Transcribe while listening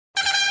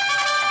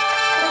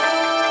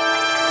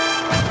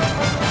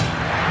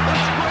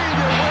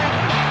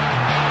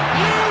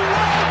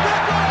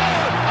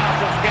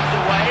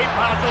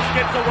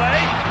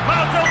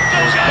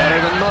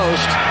than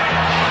most.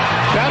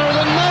 Better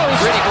than most.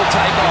 Critical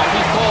takeoff.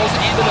 He falls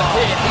into the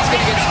pit. He's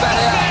going to get spat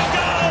out.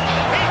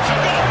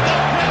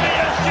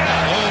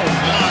 Oh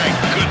my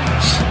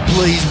goodness.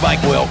 Please make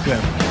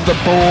welcome the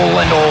Ball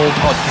and All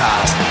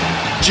podcast.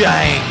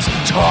 James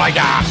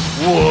Tiger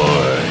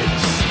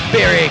Woods,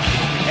 Beric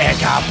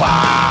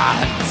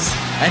Eckerbarts,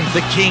 and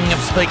the king of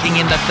speaking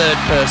in the third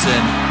person,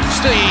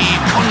 Steve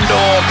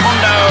Condon.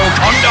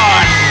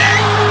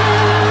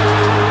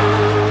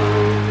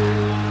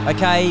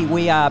 Okay,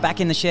 we are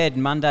back in the shed.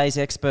 Monday's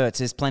experts.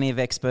 There's plenty of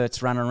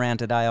experts running around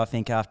today, I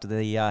think, after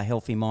the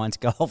Healthy Minds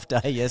Golf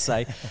Day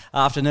yesterday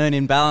afternoon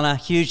in Ballina.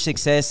 Huge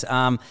success.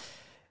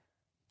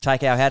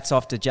 Take our hats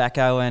off to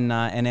Jacko and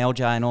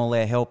LJ and all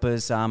their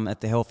helpers at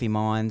the Healthy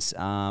Minds,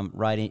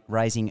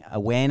 raising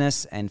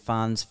awareness and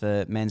funds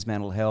for men's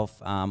mental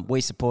health.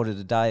 We supported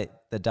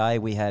the day.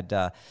 We had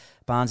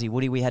Barnsley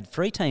Woody. We had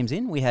 3 teams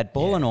in. We had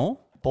Ball and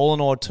All. Ball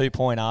and All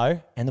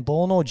 2.0 and the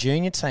Ball and All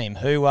junior team,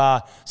 who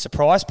are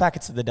surprise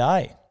packets of the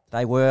day.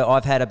 They were.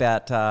 I've had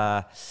about,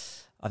 I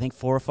think,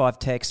 4 or 5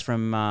 texts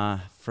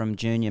from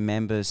junior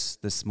members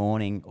this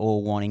morning,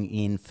 all wanting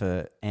in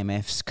for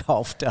MF's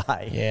Golf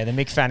Day. Yeah, the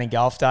Mick Fanning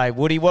Golf Day.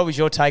 Woody, what was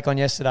your take on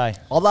yesterday?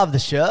 I love the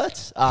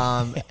shirts.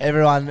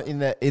 Everyone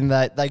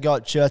they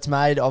got shirts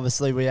made.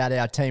 Obviously, we had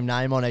our team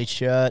name on each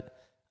shirt.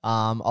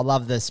 I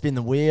love the spin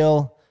the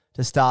wheel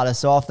to start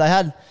us off.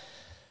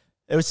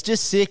 It was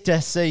just sick to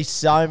see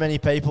so many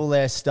people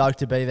there stoked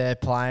to be there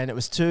playing. It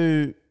was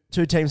two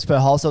teams per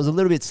hole, so it was a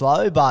little bit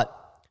slow, but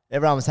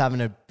everyone was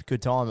having a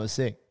good time. It was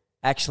sick.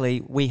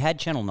 Actually, we had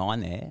Channel 9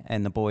 there,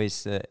 and the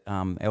boys,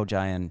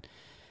 LJ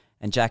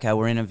and Jacko,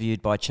 were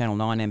interviewed by Channel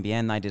 9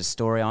 NBN. They did a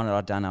story on it.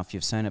 I don't know if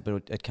you've seen it,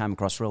 but it came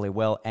across really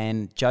well.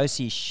 And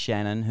Josie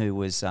Shannon, who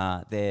was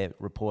there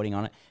reporting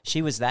on it,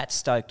 she was that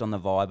stoked on the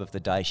vibe of the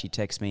day. She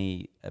texted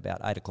me about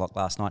 8 o'clock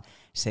last night.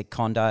 She said,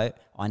 Condo,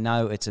 I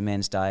know it's a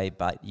men's day,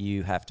 but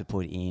you have to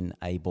put in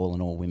a Ball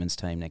and All women's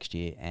team next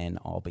year, and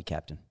I'll be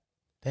captain.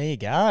 There you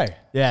go.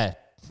 Yeah.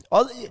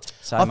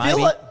 So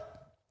maybe...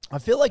 I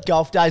feel like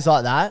golf days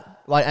like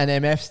that, like an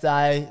MF's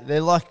day,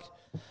 they're like,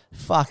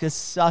 fuck, it's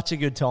such a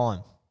good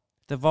time.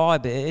 The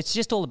vibe, it's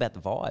just all about the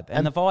vibe.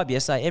 And the vibe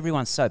yesterday,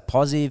 everyone's so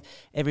positive.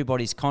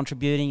 Everybody's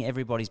contributing.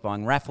 Everybody's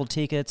buying raffle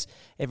tickets.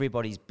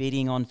 Everybody's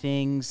bidding on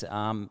things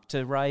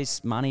to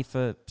raise money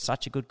for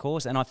such a good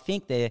cause. And I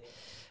think I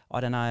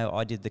don't know,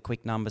 I did the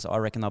quick numbers. I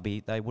reckon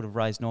they would have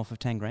raised north of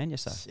 10 grand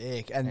yesterday.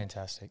 Sick. And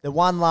fantastic. The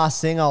one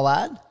last thing I'll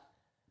add,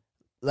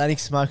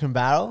 Lennox Smoke and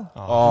Barrel,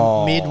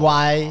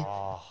 Midway,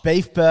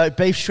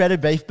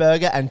 shredded beef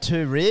burger and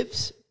 2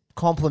 ribs.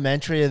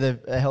 Complimentary of the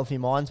Healthy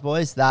Minds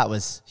boys. That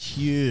was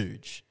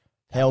huge.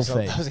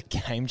 Healthy. That was a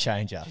game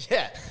changer.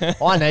 Yeah.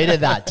 I needed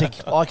that.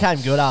 I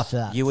came good after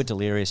that. You were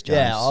delirious, James.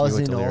 Yeah, I was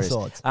in delirious.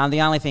 all sorts.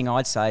 The only thing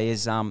I'd say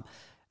is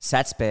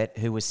Satsbet,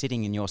 who was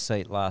sitting in your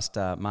seat last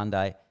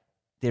Monday,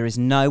 there is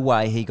no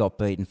way he got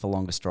beaten for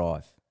longest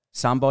drive.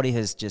 Somebody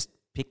has just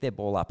picked their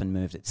ball up and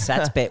moved it.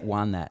 Satsbet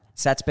won that.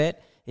 Satsbet,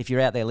 if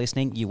you're out there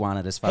listening, you won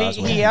it as far as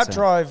we're He concerned.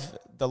 outdrove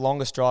the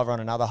longest driver on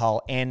another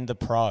hole and the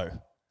pro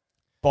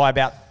by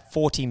about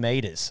 40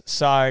 metres.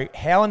 So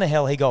how in the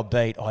hell he got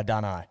beat, I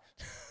don't know.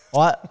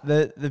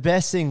 The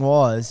best thing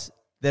was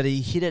that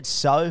he hit it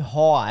so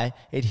high,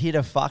 it hit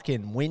a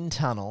fucking wind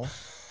tunnel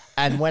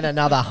and went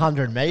another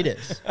 100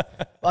 metres.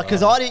 Like,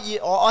 because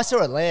I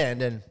saw it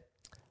land and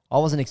I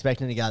wasn't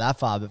expecting to go that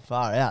far, but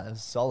far out. It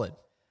was solid.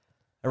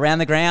 Around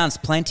the grounds,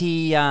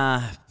 plenty...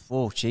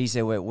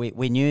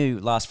 we knew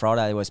last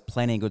Friday there was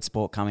plenty of good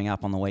sport coming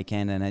up on the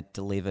weekend, and it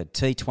delivered.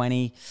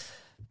 T20,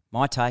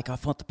 my take, I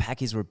thought the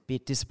Packers were a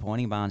bit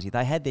disappointing, Barnsley.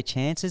 They had their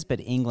chances, but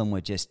England were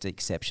just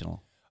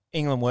exceptional.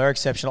 England were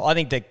exceptional. I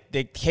think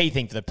the key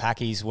thing for the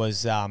Packies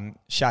was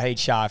Shahid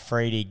Shah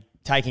Afridi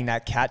taking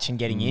that catch and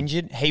getting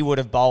injured. He would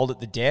have bowled at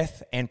the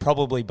death and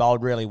probably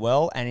bowled really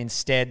well, and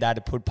instead they had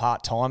to put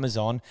part-timers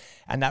on.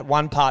 And that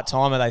one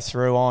part-timer they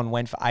threw on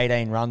went for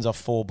 18 runs off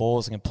 4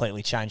 balls and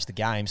completely changed the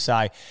game.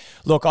 So,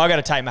 look, I got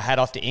to take my hat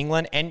off to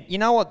England. And you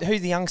know what? Who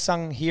the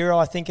unsung hero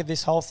I think of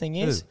this whole thing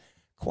is? Who?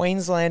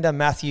 Queenslander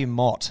Matthew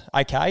Mott.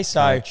 Okay,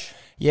 so... Coach.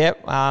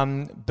 Yep,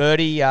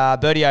 Bertie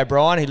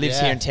O'Brien, who lives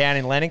here in town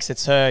in Lennox.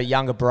 It's her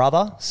younger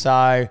brother.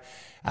 So,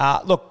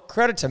 look,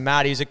 credit to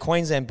Matt. He was a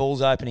Queensland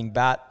Bulls opening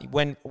bat. He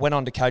went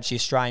on to coach the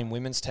Australian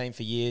women's team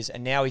for years,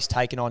 and now he's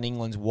taken on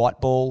England's white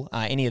ball,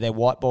 any of their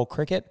white ball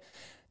cricket.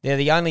 They're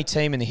the only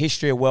team in the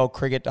history of world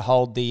cricket to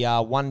hold the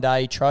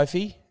one-day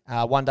trophy,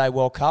 one-day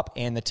World Cup,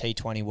 and the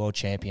T20 World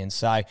Champions.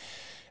 So,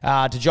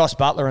 to Josh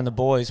Butler and the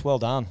boys, well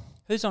done.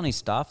 Who's on his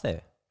staff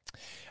there?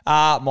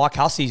 Mike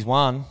Hussey's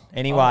one.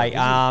 Anyway,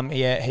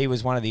 he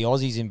was one of the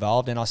Aussies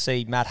involved, and I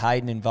see Matt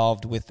Hayden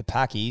involved with the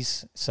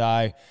Packies.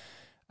 So,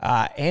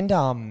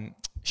 and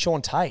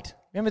Sean Tate.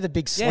 Remember the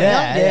big slinger?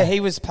 Yeah, he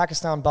was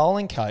Pakistan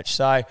bowling coach.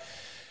 So,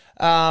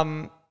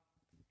 I'll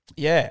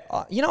tell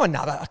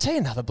you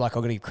another bloke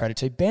I've got to give credit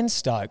to, Ben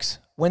Stokes.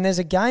 When there's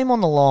a game on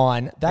the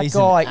line, that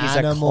guy is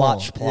a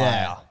clutch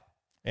player.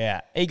 Yeah,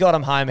 he got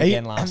him home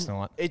again last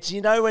night. It's,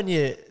 when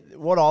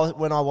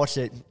I watched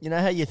it, you know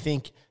how you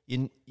think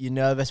you're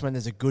nervous when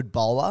there's a good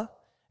bowler.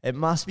 It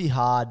must be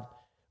hard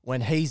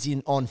when he's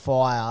on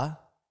fire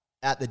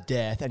at the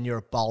death and you're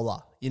a bowler.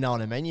 You know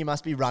what I mean? You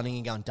must be running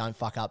and going, don't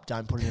fuck up,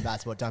 don't put it in a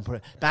bad spot, don't put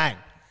it, bang,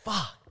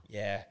 fuck.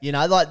 Yeah. You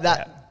know, like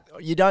that,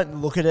 you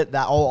don't look at it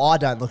that, or I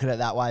don't look at it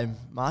that way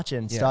much,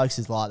 and Stokes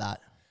is like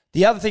that.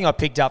 The other thing I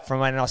picked up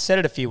from it, and I said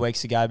it a few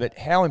weeks ago, but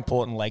how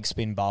important leg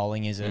spin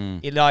bowling is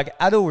it? Like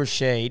Adil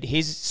Rashid,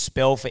 his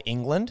spell for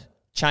England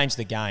changed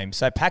the game.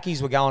 So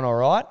Packies were going all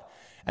right,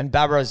 and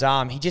Babar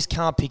Azam, he just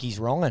can't pick his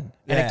wrong'un.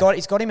 And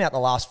it's got him out the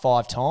last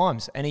 5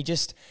 times, and he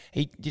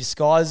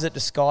disguises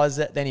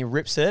it, then he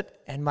rips it,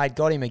 and mate,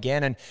 got him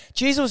again. And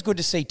geez, it was good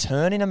to see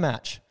Turn in a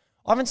match.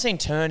 I haven't seen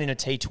Turn in a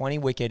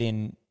T20 wicket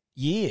in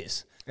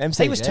years.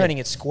 MCG. He was turning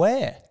it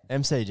square.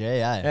 MCG, eh?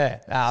 Yeah,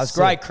 it was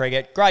great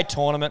cricket, great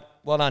tournament.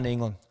 Well done to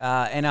England.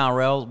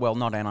 NRL, well,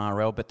 not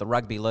NRL, but the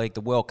Rugby League,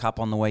 the World Cup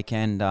on the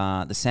weekend,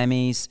 the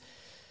semis,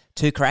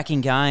 2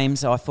 cracking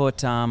games. I thought,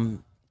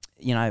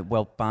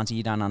 Barnesy,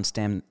 you don't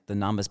understand the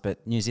numbers,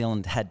 but New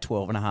Zealand had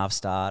 12.5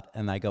 start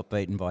and they got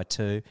beaten by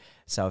 2.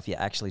 So if you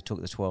actually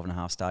took the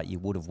 12.5 start, you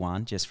would have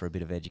won, just for a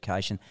bit of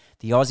education.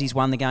 The Aussies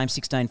won the game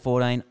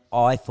 16-14.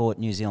 I thought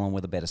New Zealand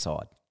were the better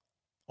side.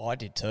 I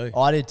did too.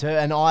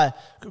 And I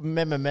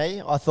remember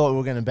I thought we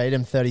were going to beat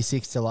them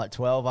 36 to like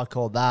 12. I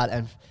called that,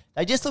 and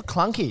they just look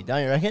clunky,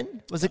 don't you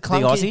reckon? Was it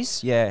clunky? The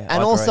Aussies? Yeah.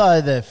 And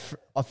also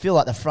I feel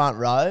like the front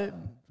row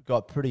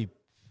got pretty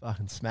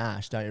fucking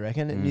smashed, don't you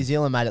reckon? New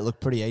Zealand made it look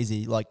pretty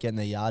easy, like getting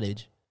the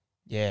yardage.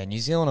 Yeah, New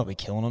Zealand will be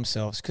killing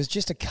themselves because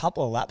just a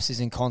couple of lapses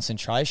in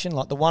concentration,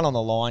 like the one on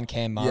the line,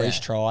 Cam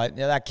Murray's try,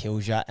 that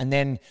kills you. And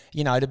then,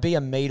 to be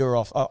a metre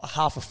off,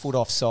 half a foot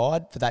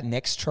offside for that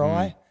next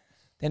try,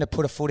 then to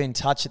put a foot in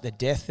touch at the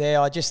death there,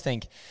 I just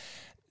think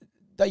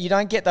that you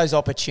don't get those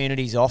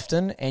opportunities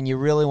often, and you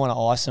really want to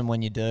ice them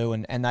when you do,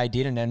 and they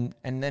didn't.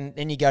 And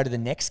then you go to the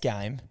next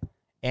game,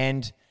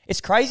 and it's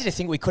crazy to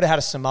think we could have had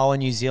a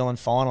Samoa-New Zealand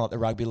final at the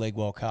Rugby League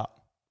World Cup.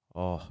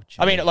 Oh, geez.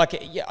 I mean,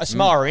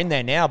 Samoa are in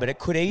there now, but it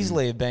could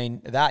easily have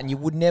been that, and you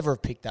would never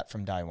have picked that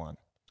from day one.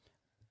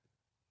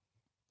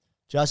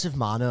 Joseph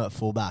Manu at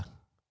fullback.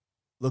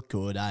 Look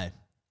good, eh?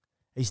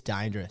 He's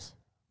dangerous.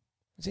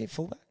 Was he at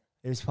fullback?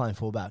 He was playing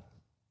fullback.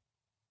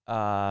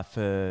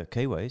 For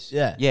Kiwis?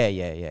 Yeah.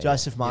 Yeah.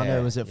 Joseph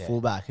Manu was at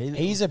fullback.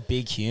 He's a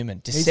big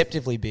human,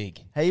 deceptively big.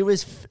 He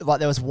was,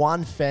 there was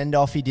one fend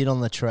off he did on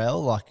the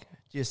trail,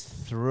 just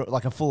threw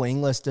like a full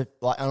English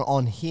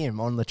on him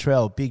on the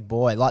trail, big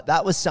boy. Like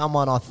that was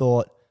someone I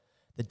thought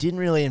that didn't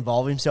really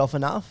involve himself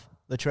enough.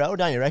 The trail,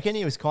 don't you reckon?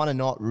 He was kind of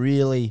not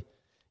really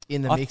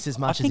in the mix as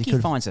much as he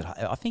could.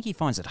 I think he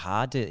finds it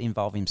hard to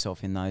involve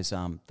himself in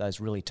those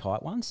really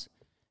tight ones.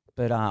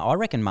 But I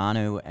reckon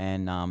Manu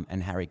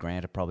and Harry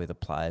Grant are probably the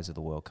players of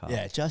the World Cup.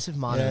 Yeah, Joseph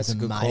Manu is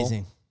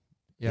amazing.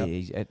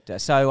 Yeah.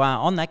 So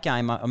on that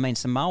game, I mean,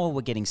 Samoa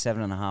were getting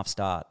 7.5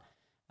 start.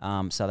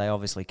 So they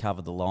obviously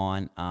covered the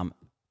line.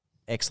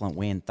 Excellent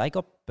win. They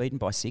got beaten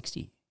by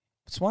 60.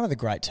 It's one of the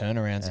great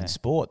turnarounds in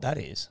sport, that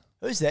is.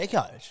 Who's their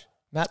coach?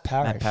 Matt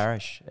Parrish. Matt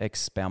Parrish,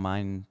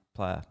 ex-Balmain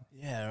player.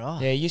 Yeah,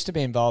 right. Yeah, he used to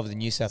be involved with the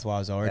New South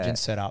Wales Origin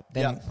setup.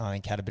 Then I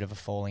think had a bit of a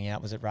falling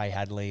out. Was it Ray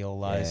Hadley?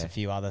 All those, a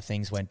few other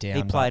things went down.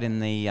 He played in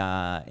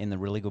the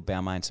really good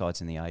Balmain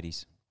sides in the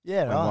 80s.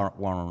 Yeah, right.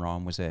 Warren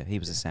Ryan was there. He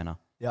was a centre.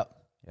 Yep.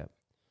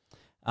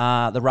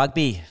 The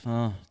rugby,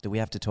 do we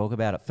have to talk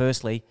about it?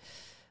 Firstly,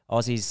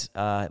 Aussies,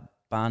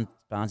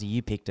 Barnesy,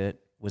 you picked it,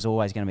 was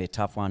always going to be a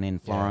tough one in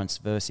Florence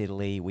versus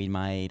Italy. We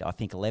made, I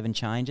think, 11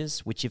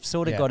 changes, which you've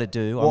sort of got to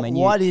do.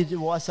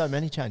 Why so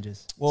many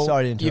changes? Well,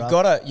 sorry to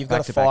interrupt. You've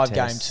got a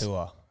 5-game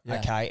tour,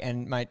 okay?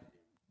 And, mate,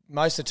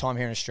 most of the time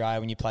here in Australia,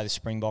 when you play the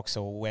Springboks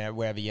or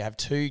wherever, you have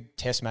 2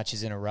 test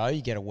matches in a row,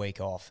 you get a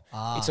week off.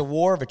 It's a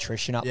war of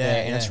attrition up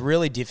there, and it's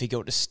really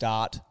difficult to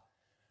start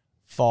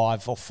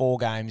 5 or 4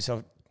 games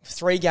or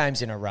 3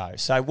 games in a row.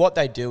 So what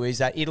they do is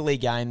that Italy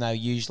game, they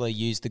usually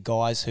use the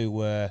guys who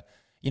were,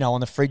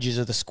 on the fridges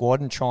of the squad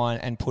and try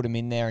and put them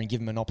in there and give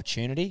them an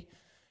opportunity.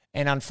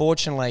 And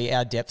unfortunately,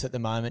 our depth at the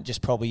moment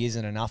just probably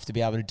isn't enough to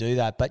be able to do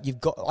that. But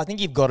I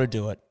think you've got to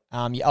do it.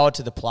 You owe it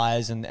to the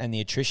players and the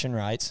attrition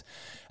rates.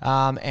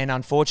 And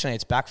unfortunately,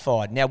 it's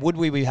backfired. Now, would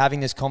we be having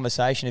this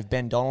conversation if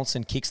Ben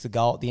Donaldson kicks the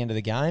goal at the end of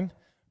the game?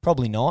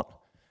 Probably not.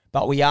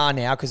 But we are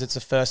now because it's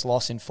the first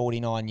loss in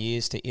 49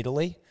 years to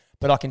Italy.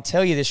 But I can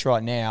tell you this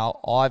right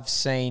now, I've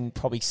seen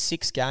probably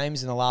 6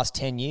 games in the last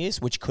 10 years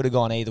which could have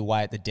gone either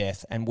way at the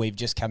death, and we've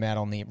just come out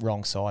on the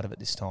wrong side of it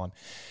this time.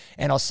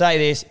 And I'll say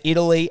this,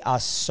 Italy are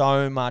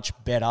so much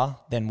better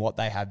than what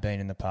they have been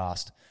in the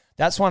past.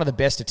 That's one of the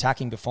best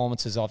attacking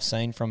performances I've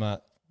seen from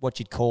what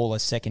you'd call a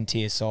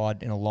second-tier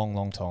side in a long,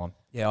 long time.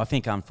 Yeah, I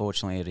think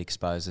unfortunately it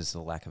exposes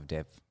the lack of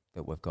depth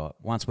that we've got.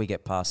 Once we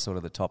get past sort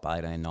of the top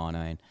 18,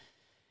 19,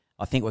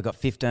 I think we've got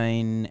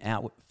 15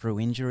 out through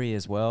injury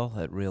as well.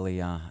 It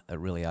really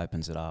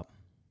opens it up.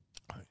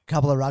 A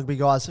couple of rugby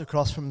guys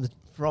across from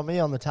me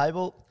on the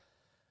table.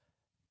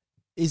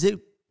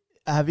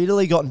 Have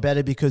Italy gotten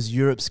better because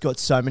Europe's got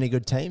so many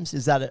good teams?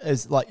 Is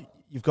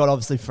you've got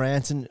obviously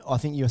France, and I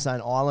think you were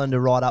saying Ireland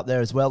are right up there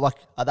as well. Like,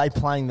 are they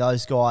playing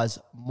those guys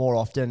more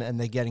often and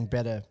they're getting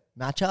better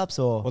matchups?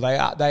 Or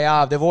Well, they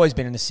are. They've always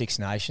been in the Six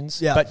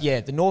Nations. Yeah. But,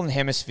 the Northern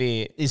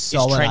Hemisphere is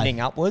solid,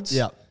 trending upwards.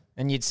 Yeah.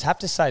 And you'd have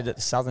to say that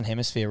the Southern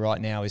Hemisphere right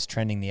now is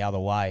trending the other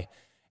way.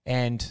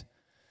 And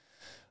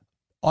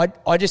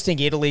I just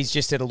think Italy's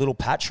just at a little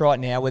patch right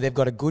now where they've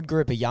got a good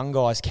group of young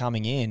guys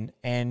coming in,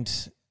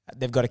 and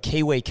they've got a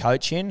Kiwi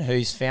coach in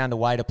who's found a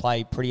way to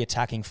play pretty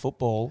attacking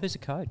football. Who's the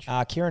coach?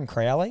 Kieran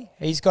Crowley.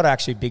 He's got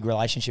actually a big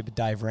relationship with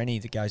Dave Rennie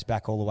that goes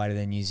back all the way to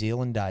their New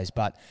Zealand days.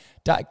 But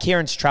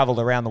Kieran's travelled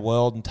around the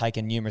world and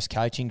taken numerous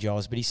coaching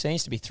jobs, but he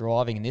seems to be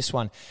thriving in this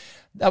one.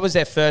 That was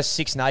their first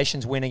Six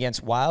Nations win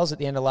against Wales at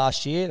the end of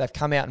last year. They've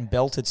come out and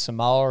belted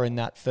Samoa in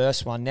that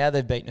first one. Now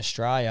they've beaten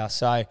Australia.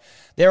 So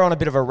they're on a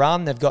bit of a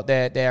run. They've got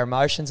their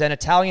emotions. And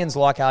Italians,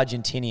 like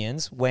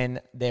Argentinians,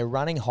 when they're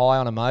running high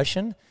on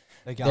emotion,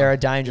 they're a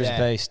dangerous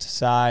beast.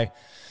 So,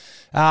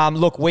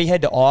 look, we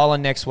head to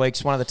Ireland next week.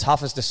 It's one of the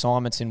toughest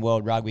assignments in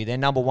world rugby. They're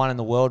number one in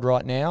the world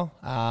right now.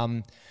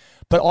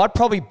 But I'd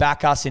probably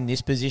back us in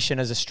this position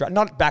as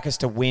not back us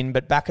to win,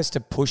 but back us to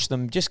push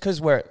them, just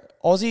because we're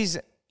Aussies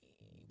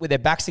with their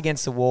backs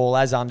against the wall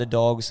as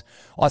underdogs.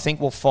 I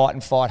think we'll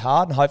fight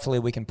hard, and hopefully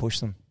we can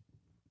push them.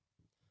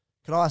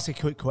 can I ask a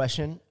quick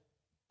question?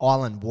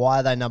 Ireland, why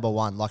are they number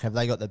one? Like, have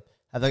they got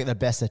the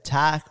best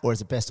attack, or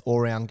is it best all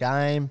round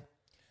game?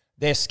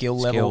 Their skill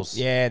level,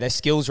 their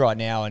skills right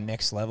now are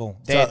next level.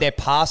 Their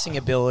passing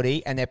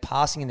ability, and they're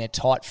passing in their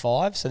tight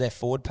five, so their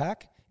forward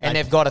pack. And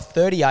they've got a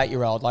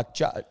 38-year-old, like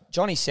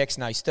Johnny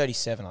Sexton. No, he's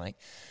 37, I think.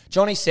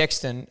 Johnny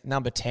Sexton,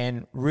 number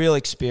 10, real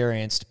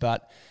experienced,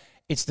 but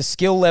it's the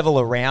skill level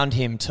around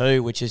him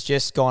too, which has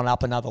just gone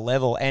up another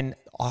level. And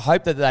I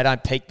hope that they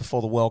don't peak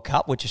before the World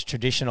Cup, which is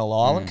traditional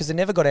Ireland, because they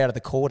never got out of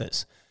the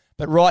quarters.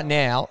 But right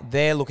now,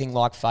 they're looking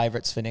like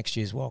favourites for next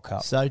year's World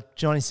Cup. So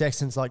Johnny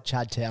Sexton's like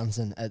Chad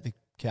Townsend at the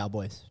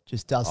Cowboys.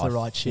 Just does the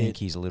right shit. I think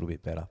he's a little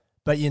bit better.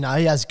 But, he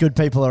has good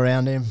people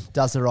around him,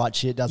 does the right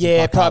shit,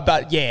 doesn't fuck up.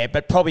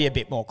 but probably a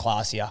bit more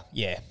classier.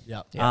 Yeah.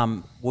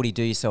 Woody,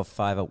 do yourself a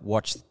favour,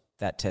 watch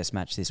that test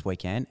match this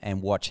weekend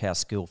and watch how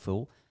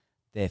skillful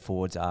their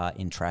forwards are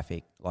in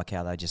traffic, like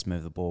how they just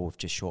move the ball with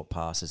just short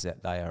passes.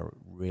 That they are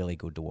really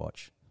good to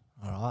watch.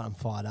 All right, I'm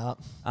fired up.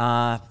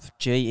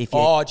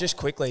 Just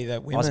quickly,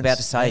 the women's. I was about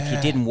to say, if you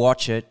didn't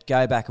watch it,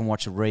 go back and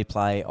watch a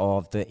replay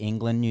of the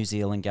England-New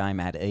Zealand game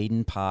at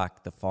Eden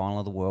Park, the final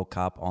of the World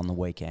Cup on the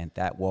weekend.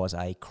 That was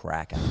a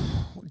cracker.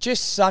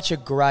 Just such a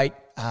great,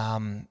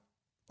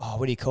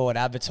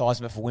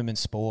 advertisement for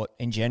women's sport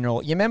in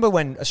general. You remember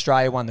when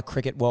Australia won the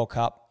Cricket World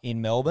Cup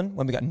in Melbourne,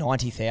 when we got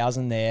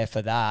 90,000 there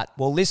for that?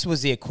 Well, this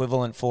was the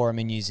equivalent for them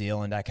in New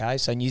Zealand, okay?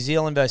 So New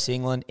Zealand versus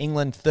England.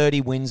 England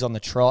 30 wins on the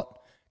trot,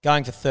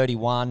 going for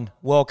 31,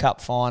 World Cup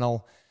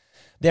final.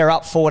 They're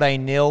up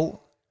 14-0.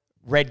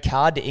 Red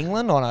card to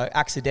England on an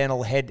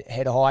accidental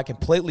head high,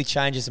 completely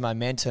changes the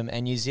momentum,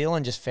 and New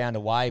Zealand just found a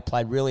way,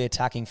 played really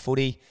attacking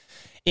footy.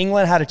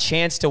 England had a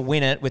chance to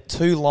win it with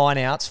 2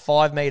 line-outs,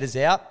 5 metres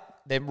out.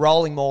 Their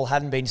rolling maul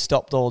hadn't been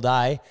stopped all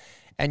day,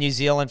 and New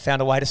Zealand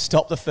found a way to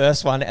stop the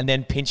first one and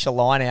then pinch a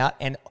line out.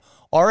 And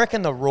I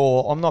reckon the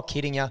roar, I'm not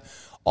kidding you,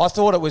 I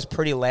thought it was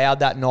pretty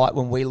loud that night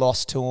when we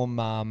lost to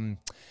them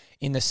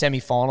in the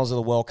semi-finals of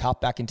the World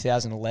Cup back in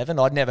 2011.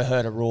 I'd never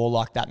heard a roar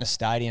like that in a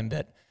stadium,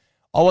 but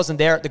I wasn't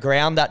there at the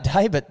ground that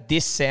day, but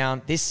this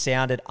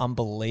sounded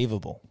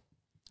unbelievable.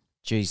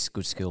 Geez,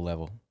 good skill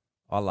level.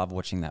 I love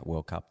watching that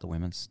World Cup, the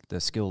women's.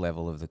 The skill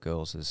level of the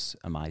girls is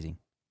amazing.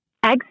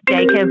 Thanks,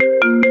 Jacob.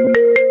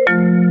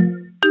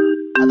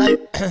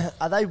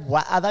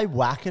 Are they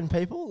whacking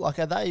people? Like,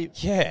 are they?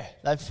 Yeah.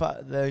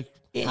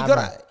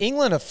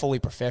 England a fully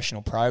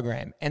professional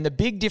program, and the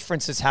big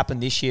difference that's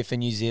happened this year for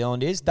New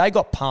Zealand is they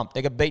got pumped.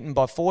 They got beaten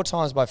by 4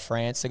 times by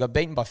France. They got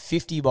beaten by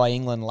 50 by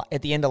England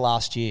at the end of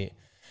last year.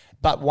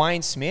 But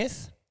Wayne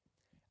Smith,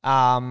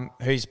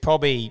 who's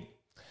probably,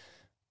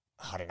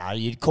 I don't know,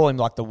 you'd call him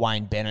like the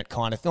Wayne Bennett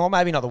kind of thing, or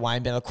maybe not the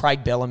Wayne Bennett, the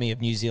Craig Bellamy of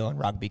New Zealand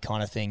rugby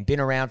kind of thing. Been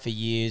around for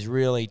years,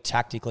 really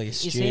tactically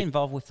astute. Is he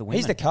involved with the women?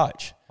 He's the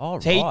coach. Oh,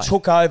 so he right.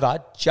 took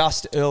over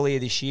just earlier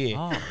this year.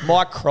 Oh.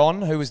 Mike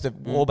Cron, who was the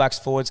All Blacks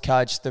forwards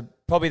coach,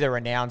 probably the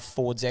renowned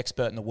forwards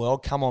expert in the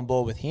world, come on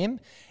board with him.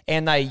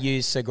 And they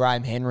used Sir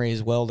Graham Henry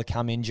as well to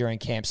come in during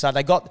camp. So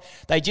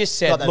they just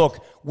said,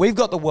 look, we've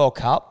got the World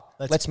Cup.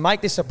 Let's make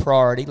this a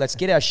priority. Let's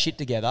get our shit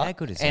together. How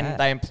good is and that?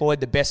 They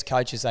employed the best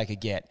coaches they could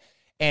get.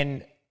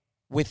 And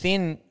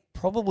within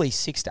probably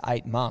 6 to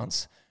 8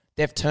 months,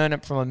 they've turned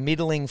it from a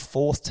middling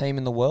 4th team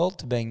in the world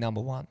to being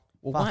number 1.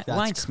 Well,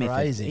 Wayne Smith,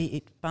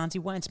 crazy. Barnesy,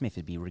 Wayne Smith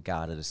would be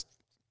regarded as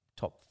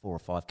top 4 or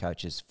 5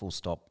 coaches, full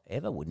stop,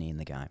 ever, wouldn't he, in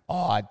the game?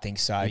 Oh, I'd think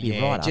so, He'd be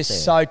yeah. right up Just there.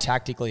 so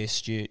tactically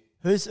astute.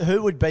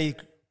 Who would be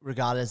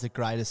regarded as the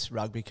greatest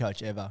rugby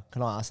coach ever?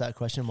 Can I ask that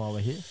question while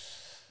we're here?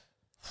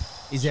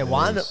 Is there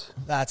one?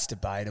 That's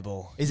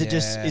debatable. Is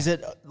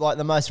it like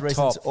the most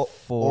recent Top 4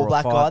 All or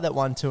Black 5? guy that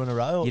won 2 in a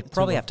row? You'd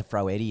probably have to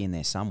throw Eddie in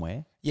there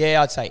somewhere.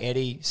 Yeah, I'd say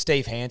Eddie.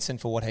 Steve Hansen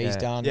for what he's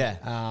done.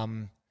 Yeah.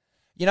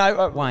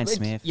 Wayne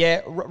Smith.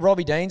 Yeah,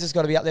 Robbie Deans has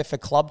got to be up there for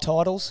club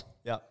titles.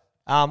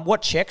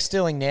 What Czech's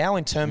doing now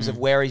in terms of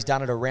where he's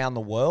done it around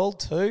the world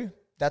too,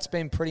 that's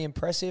been pretty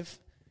impressive.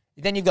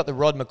 Then you've got the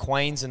Rod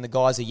McQueens and the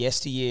guys of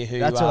yesteryear who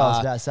That's what I was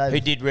about to say. who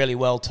did really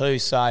well too.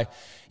 So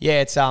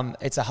yeah, it's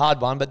a hard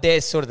one, but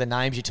there's sort of the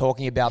names you're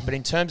talking about. But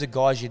in terms of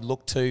guys you'd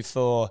look to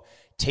for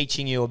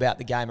teaching you about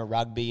the game of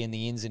rugby and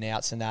the ins and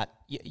outs and that,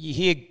 you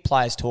hear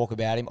players talk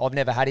about him. I've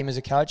never had him as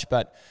a coach,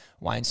 but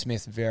Wayne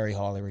Smith, very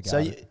highly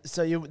regarded.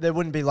 There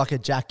wouldn't be like a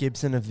Jack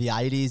Gibson of the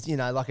 80s,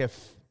 like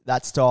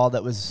that style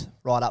that was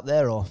right up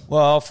there, or?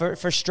 Well, for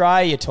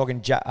Australia, you're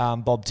talking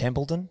Bob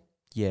Templeton.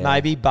 Yeah.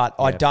 Maybe, but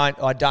I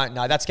don't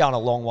know. That's going a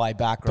long way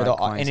back. Great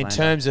And in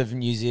terms of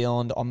New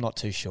Zealand, I'm not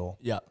too sure.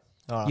 Yeah.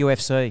 All right.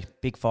 UFC,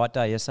 big fight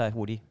day yesterday,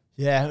 Woody.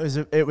 Yeah,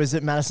 it was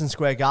at Madison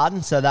Square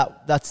Garden. So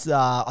that's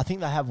I think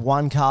they have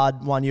one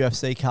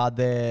UFC card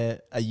there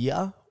a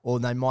year, or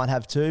they might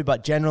have two.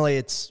 But generally,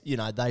 it's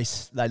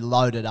they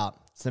load it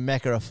up. It's the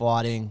mecca of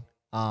fighting.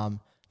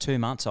 2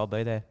 months, I'll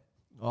be there.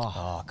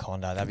 Oh,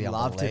 Condo, that'd be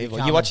Love to be unbelievable.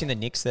 coming. You watching the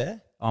Knicks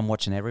there? I'm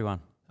watching everyone.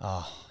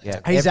 Oh, Yeah,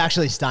 He's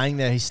actually staying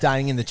there. He's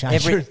staying in the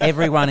change room.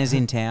 everyone is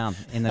in town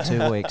in the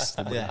 2 weeks.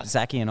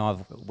 Zachy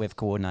and we've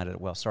coordinated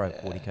it well. Sorry,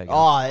 Woody. Keep going.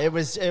 Oh, it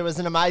was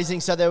an amazing.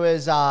 So there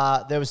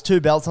was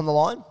 2 belts on the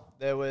line.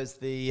 There was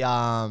the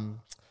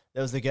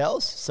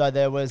girls. So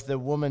there was the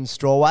women's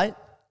strawweight,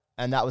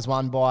 and that was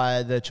won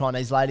by the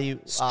Chinese lady.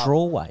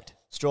 Strawweight.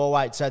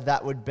 Strawweight. So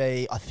that would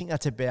be, I think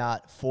that's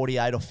about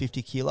 48 or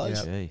 50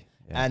 kilos. Gee,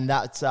 yeah. And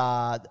that's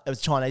it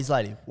was Chinese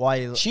lady.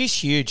 Why? She's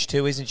huge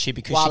too, isn't she?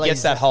 Because Well, she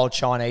gets that exactly. whole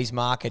Chinese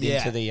market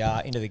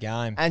Yeah. into the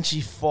game. And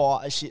she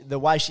fought.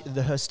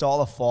 Her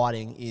style of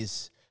fighting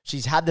is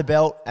she's had the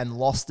belt and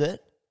lost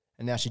it,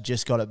 and now she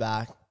just got it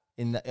back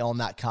on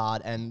that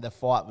card. And the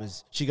fight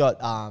was she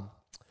got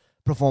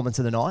performance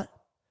of the night,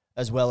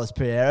 as well as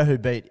Pereira, who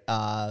beat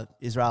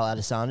Israel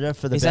Adesanya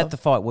for the Is belt. that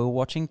the fight we were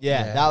watching?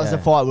 Yeah, that was the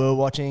fight we were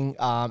watching.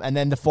 And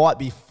then the fight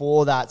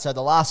before that, so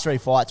the last 3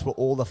 fights were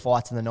all the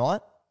fights of the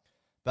night.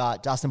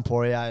 But Dustin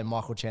Poirier and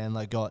Michael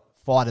Chandler got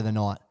fight of the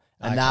night.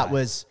 And that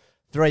was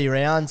 3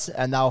 rounds,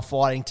 and they were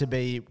fighting to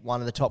be one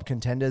of the top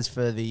contenders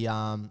for the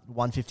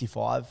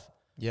 155.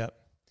 Yep.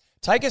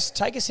 Take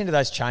us into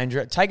those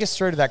take us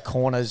through to that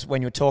corners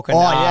when you're talking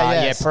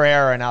yes.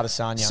 Pereira and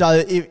Adesanya.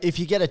 So if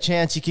you get a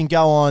chance, you can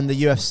go on the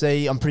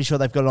UFC. I'm pretty sure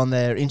they've got it on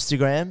their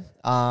Instagram.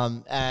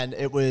 And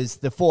it was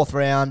the 4th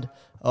round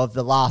of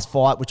the last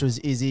fight, which was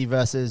Izzy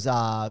versus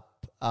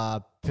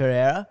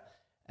Pereira.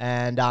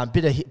 And a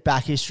bit of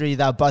back history.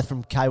 They were both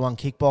from K1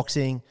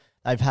 kickboxing.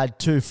 They've had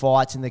 2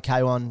 fights in the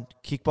K1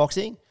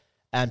 kickboxing.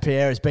 And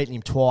Pereira's beaten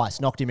him twice,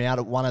 knocked him out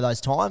at one of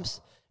those times.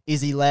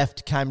 Izzy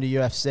left, came to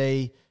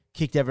UFC,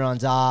 kicked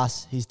everyone's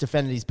ass. He's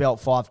defended his belt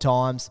 5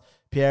 times.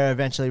 Pereira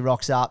eventually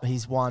rocks up.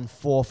 He's won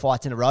 4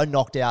 fights in a row,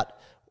 knocked out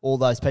all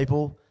those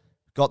people,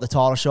 got the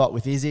title shot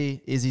with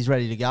Izzy. Izzy's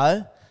ready to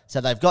go.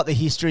 So they've got the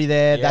history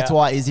there. Yeah. That's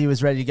why Izzy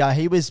was ready to go.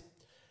 He was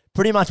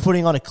pretty much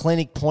putting on a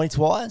clinic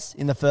points-wise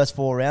in the first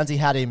 4 rounds. He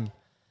had him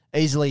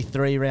easily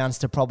 3 rounds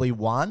to probably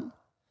 1.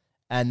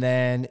 And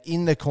then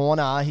in the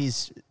corner,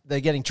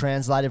 they're getting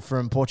translated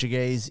from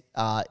Portuguese,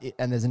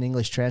 and there's an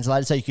English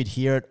translator, so you could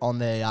hear it on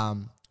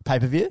the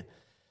pay-per-view.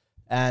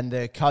 And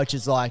the coach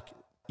is like,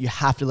 you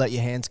have to let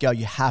your hands go.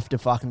 You have to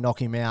fucking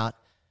knock him out.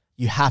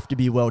 You have to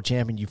be world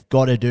champion. You've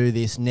got to do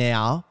this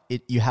now.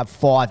 You have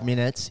 5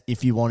 minutes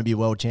if you want to be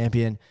world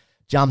champion.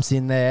 Jumps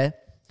in there.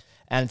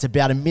 And it's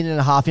about a minute and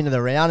a half into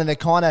the round, and they're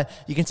kind of,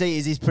 you can see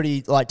Izzy's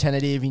pretty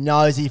tentative. He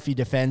knows if he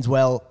defends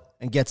well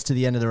and gets to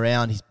the end of the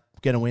round, he's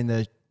going to win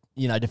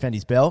defend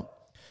his belt.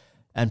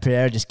 And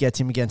Pereira just gets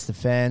him against the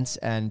fence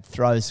and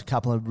throws a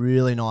couple of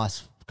really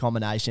nice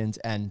combinations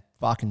and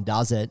fucking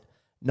does it,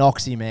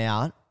 knocks him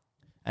out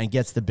and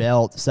gets the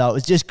belt. So it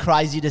was just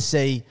crazy to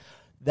see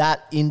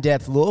that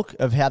in-depth look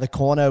of how the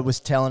corner was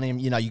telling him,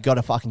 you got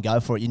to fucking go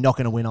for it. You're not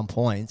going to win on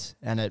points.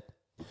 And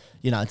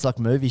it's like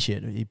movie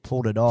shit. He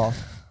pulled it off.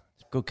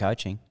 Good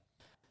coaching.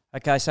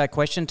 Okay, so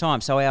question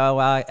time. So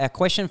our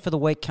question for the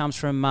week comes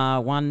from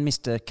one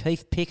Mr.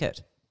 Keith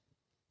Pickett.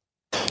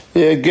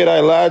 Yeah,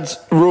 g'day lads.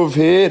 Ruv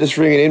here, just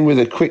ringing in with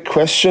a quick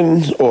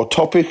question or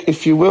topic,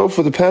 if you will,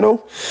 for the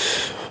panel.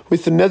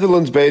 With the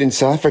Netherlands beating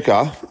South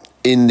Africa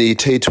in the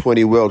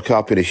T20 World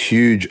Cup in a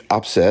huge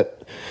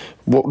upset,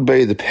 what would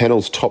be the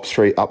panel's top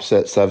 3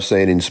 upsets they've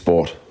seen in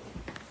sport?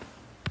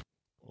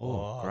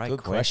 Great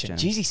good question.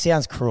 question. Jeez, he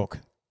sounds crook.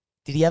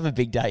 Did he have a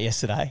big day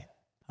yesterday?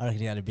 I reckon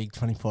he had a big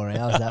 24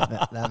 hours,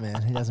 that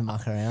man. He doesn't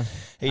muck around.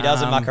 He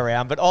doesn't muck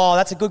around. But,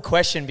 that's a good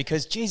question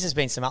because, geez, there's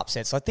been some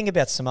upsets. I think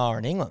about Samoa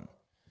and England.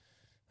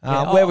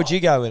 Where would you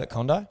go with it,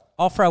 Condo?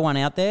 I'll throw one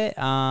out there.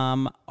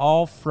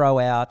 I'll throw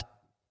out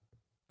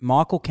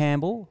Michael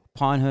Campbell,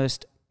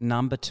 Pinehurst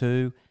number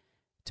 2,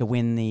 to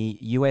win the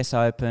US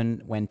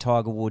Open when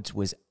Tiger Woods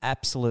was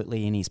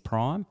absolutely in his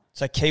prime.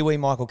 So Kiwi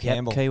Michael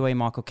Campbell. Yep, Kiwi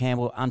Michael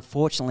Campbell.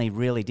 Unfortunately,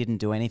 really didn't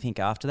do anything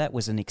after that.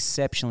 Was an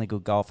exceptionally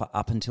good golfer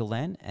up until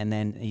then, and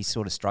then he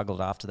sort of struggled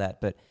after that.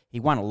 But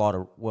he won a lot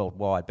of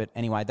worldwide. But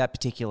anyway, that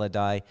particular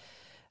day,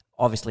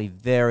 obviously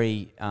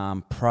very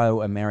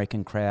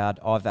pro-American crowd.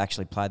 I've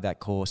actually played that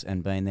course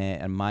and been there.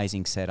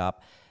 Amazing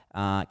setup.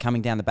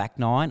 coming down the back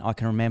 9. I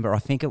can remember, I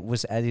think it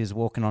was as he was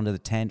walking onto the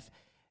 10th,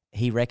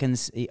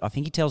 I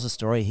think he tells a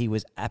story, he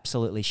was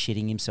absolutely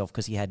shitting himself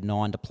because he had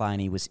 9 to play and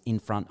he was in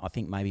front, I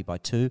think maybe by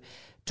 2,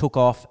 took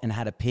off and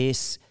had a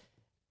piss.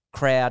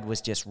 Crowd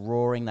was just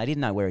roaring. They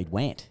didn't know where he'd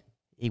went.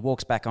 He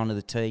walks back onto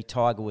the tee.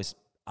 Tiger was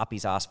up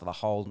his ass for the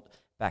whole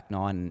back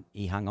 9 and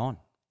he hung on.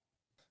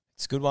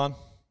 It's a good one.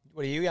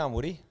 What are you going,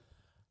 Woody?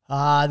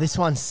 This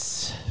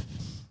one's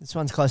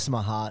close to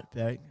my heart,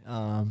 Berg.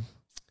 The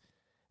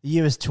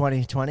year was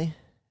 2020.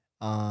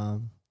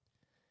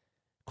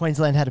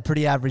 Queensland had a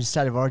pretty average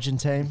State of Origin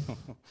team.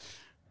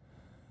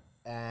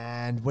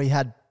 And we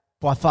had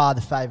by far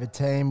the favoured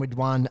team. We'd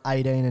won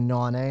 18 and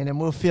 19, and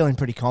we were feeling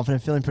pretty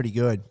confident, feeling pretty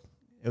good.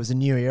 It was a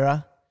new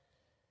era.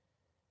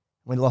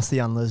 We lost the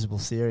unlosable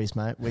series,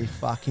 mate. We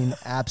fucking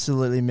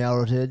absolutely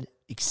melted.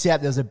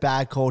 Except there was a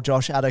bad call.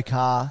 Josh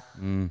Adokar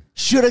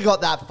should have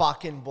got that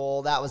fucking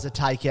ball. That was a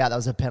takeout. That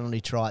was a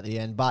penalty try at the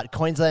end. But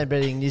Queensland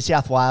beating New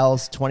South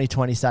Wales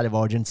 2020 State of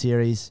Origin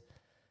series.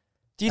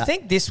 Do you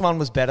think this one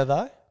was better,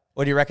 though?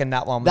 Or do you reckon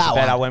that one was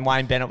better when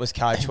Wayne Bennett was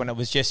coach, when it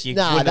was just you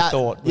wouldn't have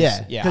thought?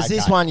 Because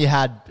this one you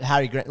had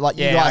Harry Grant. Like,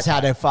 you guys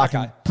had a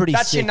fucking pretty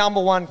That's sick. your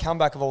number one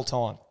comeback of all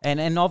time.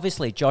 And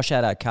obviously Josh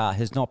Adokar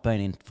has not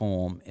been in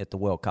form at the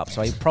World Cup,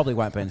 so he probably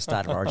won't be in the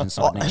State of Origin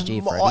side next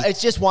year, Freddie.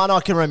 It's just one I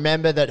can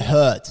remember that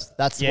hurts.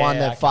 That's one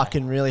that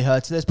fucking really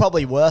hurts. There's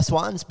probably worse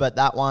ones, but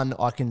that one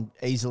I can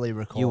easily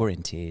recall. You were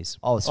in tears.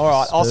 All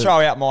right, I'll throw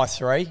out my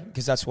 3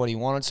 because that's what he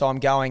wanted. So I'm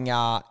going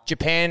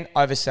Japan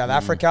over South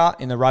Africa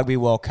in the Rugby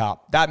World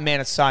Cup. That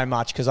meant it so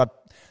much because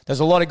there's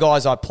a lot of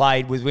guys I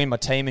played with in my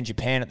team in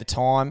Japan at the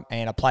time,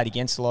 and I played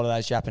against a lot of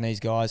those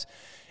Japanese guys.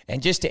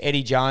 And just to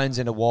Eddie Jones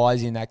and to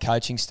Wise in that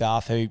coaching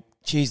staff who,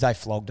 geez, they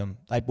flogged them.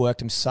 They'd worked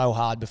them so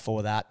hard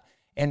before that.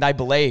 And they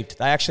believed.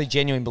 They actually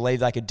genuinely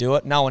believed they could do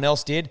it. No one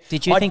else did.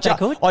 Did you think they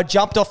could? I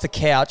jumped off the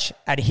couch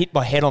and hit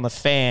my head on the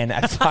fan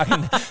at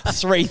fucking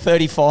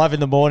 3:35 in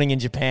the morning in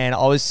Japan.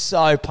 I was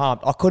so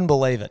pumped. I couldn't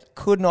believe it.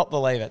 Could not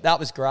believe it. That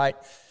was great.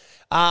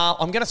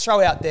 I'm going to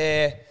throw out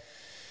there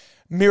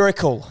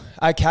Miracle,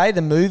 okay,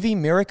 the movie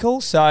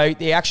Miracle. So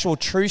the actual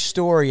true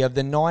story of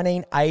the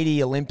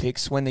 1980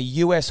 Olympics when the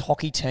US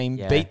hockey team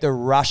beat the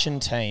Russian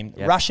team.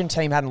 The Russian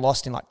team hadn't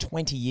lost in like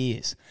 20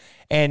 years.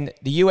 And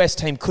the US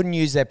team couldn't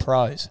use their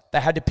pros.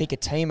 They had to pick a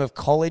team of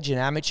college and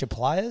amateur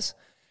players.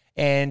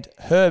 And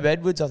Herb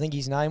Edwards, I think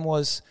his name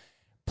was,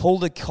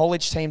 pulled a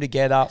college team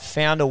together,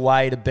 found a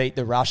way to beat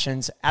the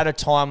Russians at a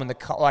time when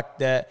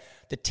the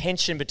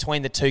tension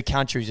between the two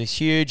countries is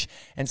huge.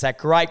 And it's that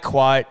great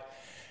quote,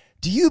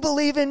 "Do you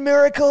believe in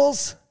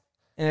miracles?"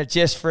 And it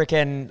just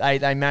freaking,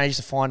 they managed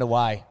to find a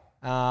way.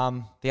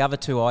 The other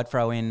 2 I'd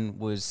throw in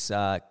was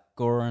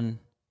Goran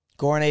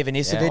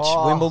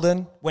Ivanisevic,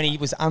 Wimbledon, when he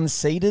was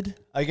unseeded.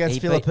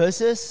 Against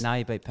Philippoussis? No,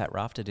 he beat Pat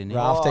Rafter, didn't he?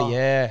 Rafter,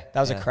 yeah. That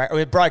was a crack.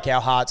 It broke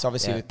our hearts,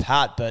 obviously, with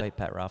Pat. But beat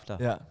Pat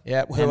Rafter.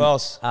 Yeah, who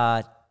else?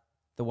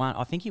 The one,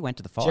 I think he went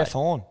to the fight. Jeff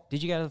Horn.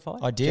 Did you go to the fight?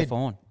 I did. Jeff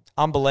Horn.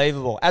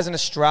 Unbelievable. As an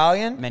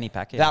Australian, Manny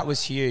Pacquiao. That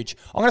was huge.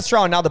 I'm going to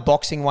throw another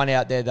boxing one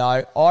out there,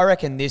 though. I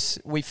reckon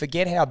we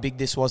forget how big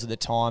this was at the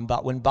time,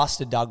 but when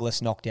Buster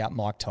Douglas knocked out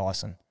Mike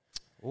Tyson.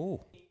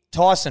 Ooh.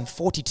 Tyson,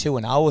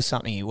 42-0 or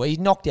something. He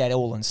knocked out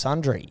all and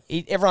sundry.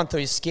 Everyone thought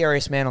he was the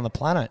scariest man on the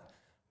planet.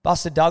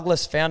 Buster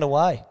Douglas found a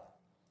way.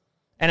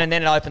 And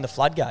then it opened the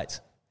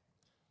floodgates.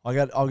 I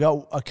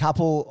got a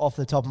couple off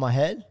the top of my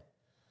head.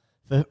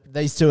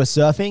 These two are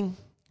surfing.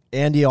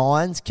 Andy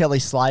Irons, Kelly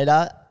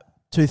Slater,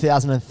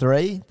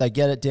 2003. They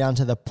get it down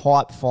to the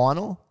pipe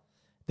final.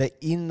 They're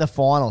in the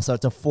final, so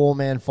it's a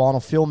 4-man final.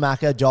 Phil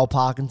Macker, Joel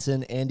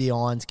Parkinson, Andy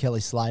Irons, Kelly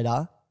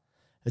Slater.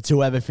 It's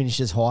whoever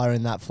finishes higher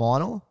in that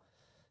final.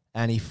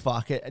 And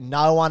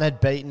no one had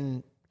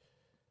beaten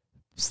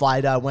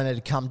Slater when it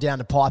had come down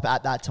to pipe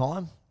at that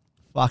time.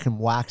 Fucking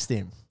waxed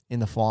him in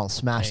the final,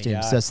 smashed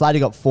him. So Slater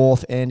got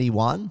 4th, Andy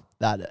won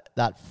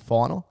that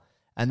final.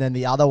 And then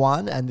the other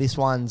one, and this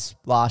one's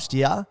last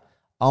year,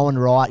 Owen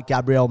Wright,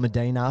 Gabriel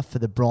Medina for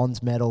the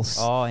bronze medals.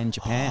 Oh, in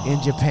Japan.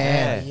 In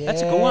Japan. Yeah,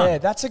 that's a good one.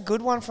 That's a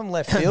good one from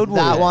left field.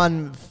 That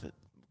one,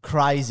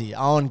 crazy.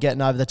 Owen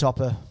getting over the top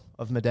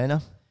of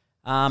Medina.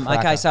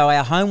 Okay, so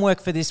our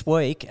homework for this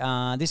week,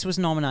 this was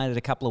nominated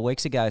a couple of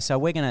weeks ago, so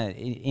we're going to,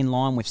 in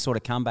line with sort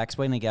of comebacks,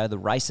 we're going to go the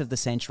Race of the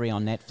Century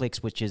on Netflix,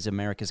 which is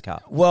America's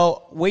Cup.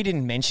 Well, we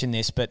didn't mention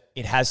this, but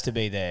it has to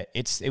be there.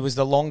 It was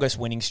the longest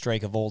winning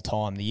streak of all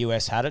time. The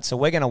US had it, so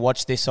we're going to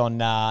watch this on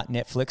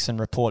Netflix and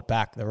report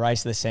back the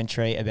Race of the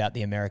Century about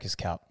the America's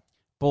Cup.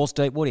 Balls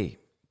deep, Woody.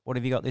 What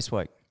have you got this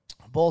week?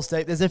 Balls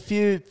deep. There's a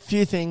few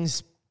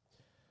things.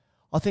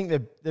 I think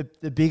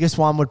the biggest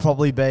one would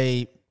probably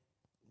be,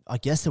 I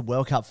guess, the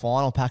World Cup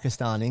final,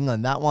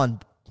 Pakistan-England. That one,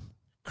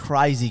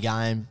 crazy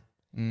game.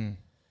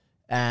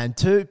 And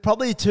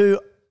probably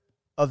two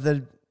of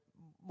the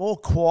more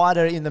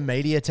quieter in the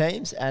media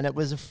teams, and it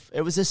was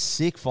a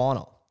sick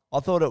final.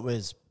 I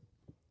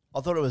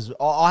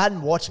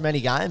hadn't watched many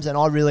games, and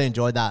I really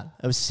enjoyed that.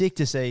 It was sick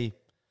to see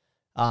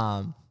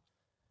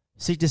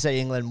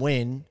England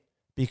win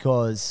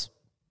because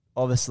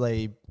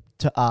obviously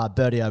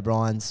Bertie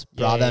O'Brien's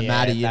brother, yeah,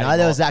 Matty. You Matty know,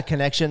 there Mock. was that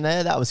connection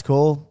there. That was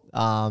cool.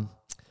 I'd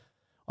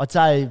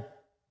say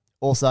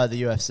also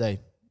the UFC.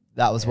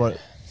 That was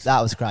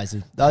that was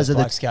crazy. Those are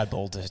blokes go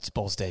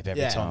balls deep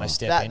every time they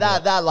step that, into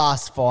it. that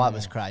last fight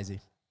was crazy.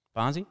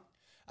 Barnesy?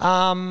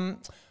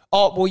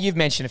 Oh, well, you've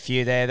mentioned a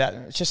few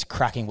there. It's just a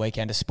cracking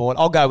weekend of sport.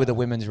 I'll go with the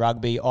women's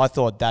rugby. I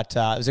thought that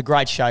it was a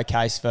great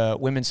showcase for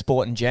women's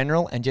sport in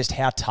general and just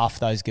how tough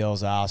those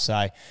girls are.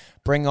 So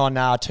bring on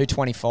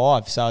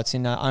 225. So it's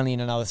only in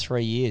another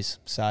 3 years.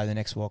 So the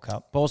next World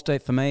Cup. Balls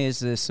deep for me is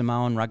the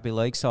Samoan Rugby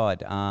League side.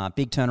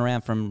 Big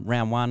turnaround from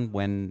round one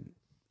when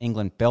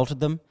England belted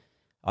them.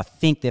 I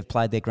think they've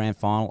played their grand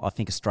final. I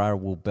think Australia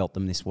will belt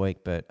them this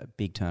week, but a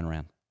big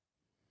turnaround.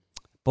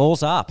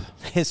 Balls up.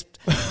 There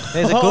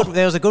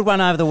was a good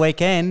one over the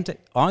weekend.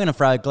 I'm going to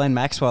throw Glenn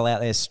Maxwell out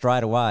there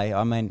straight away.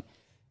 I mean,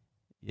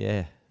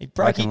 yeah. He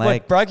broke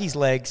his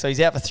leg, so he's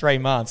out for 3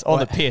 months on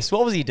the piss.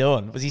 What was he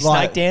doing? Was he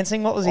snake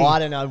dancing? What was he? I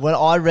don't know. When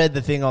I read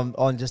the thing on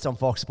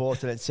Fox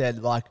Sports and it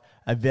said like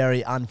a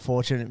very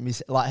unfortunate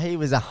miss, like he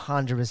was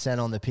 100%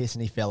 on the piss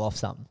and he fell off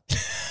something.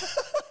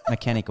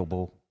 Mechanical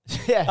ball.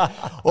 Yeah,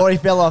 or he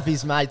fell off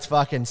his mate's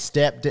fucking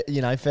step.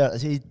 You know,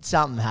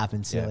 something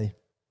happened silly.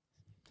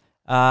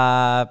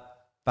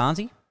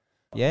 Barnesy?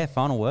 Yeah,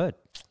 final word.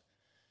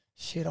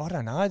 Shit, I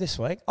don't know this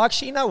week.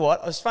 Actually, you know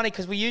what? It was funny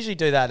because we usually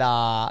do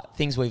that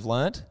things we've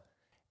learned.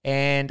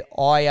 And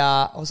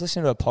I was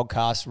listening to a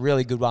podcast,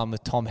 really good one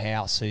with Tom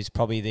House, who's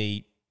probably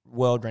the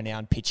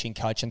world-renowned pitching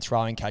coach and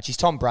throwing coach. He's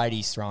Tom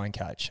Brady's throwing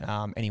coach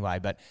anyway,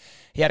 but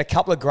he had a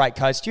couple of great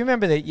coaches. Do you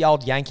remember the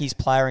old Yankees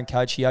player and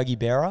coach Yogi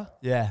Berra?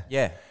 Yeah.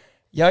 Yeah.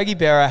 Yogi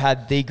Berra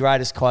had the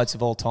greatest quotes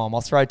of all time.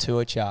 I'll throw two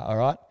at you, all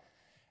right?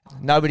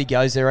 Nobody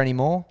goes there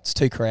anymore. It's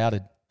too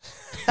crowded.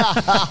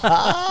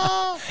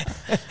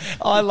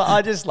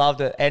 I just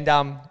loved it. And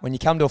when you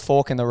come to a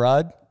fork in the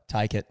road,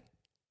 take it.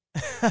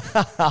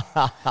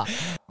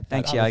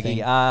 Thanks,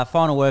 Yogi.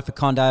 Final word for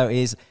Condo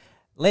is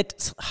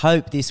let's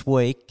hope this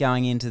week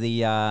going into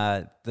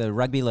the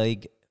Rugby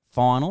League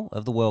final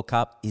of the World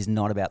Cup is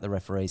not about the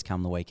referees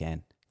come the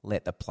weekend.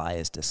 Let the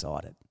players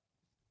decide it.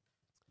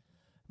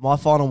 My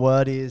final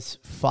word is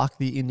fuck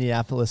the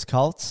Indianapolis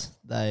Colts.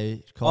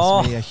 They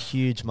cost me a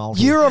huge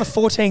multi. You were on a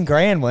 14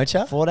 grand, weren't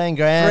you? 14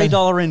 grand.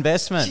 $3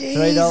 investment.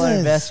 $3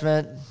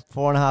 investment.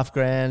 $4.5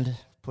 grand.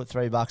 Put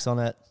 $3 on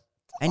it.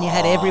 And you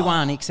had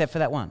everyone except for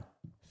that one.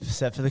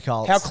 Except for the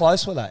Colts. How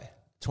close were they?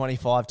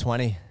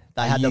 25-20.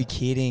 They Are you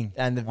kidding?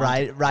 And the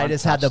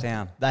Raiders had the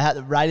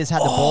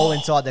ball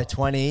inside their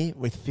 20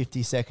 with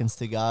 50 seconds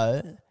to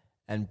go,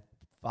 and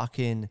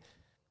fucking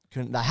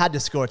couldn't. They had to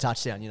score a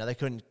touchdown. You know, they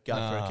couldn't go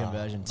for a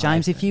conversion.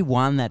 James, if you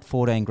won that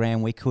 14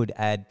 grand, we could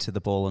add to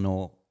the ball and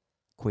all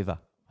quiver.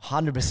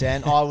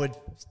 100%. I would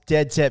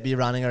dead set be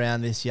running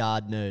around this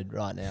yard nude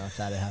right now if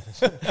that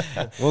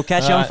happened. We'll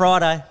catch you on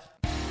Friday.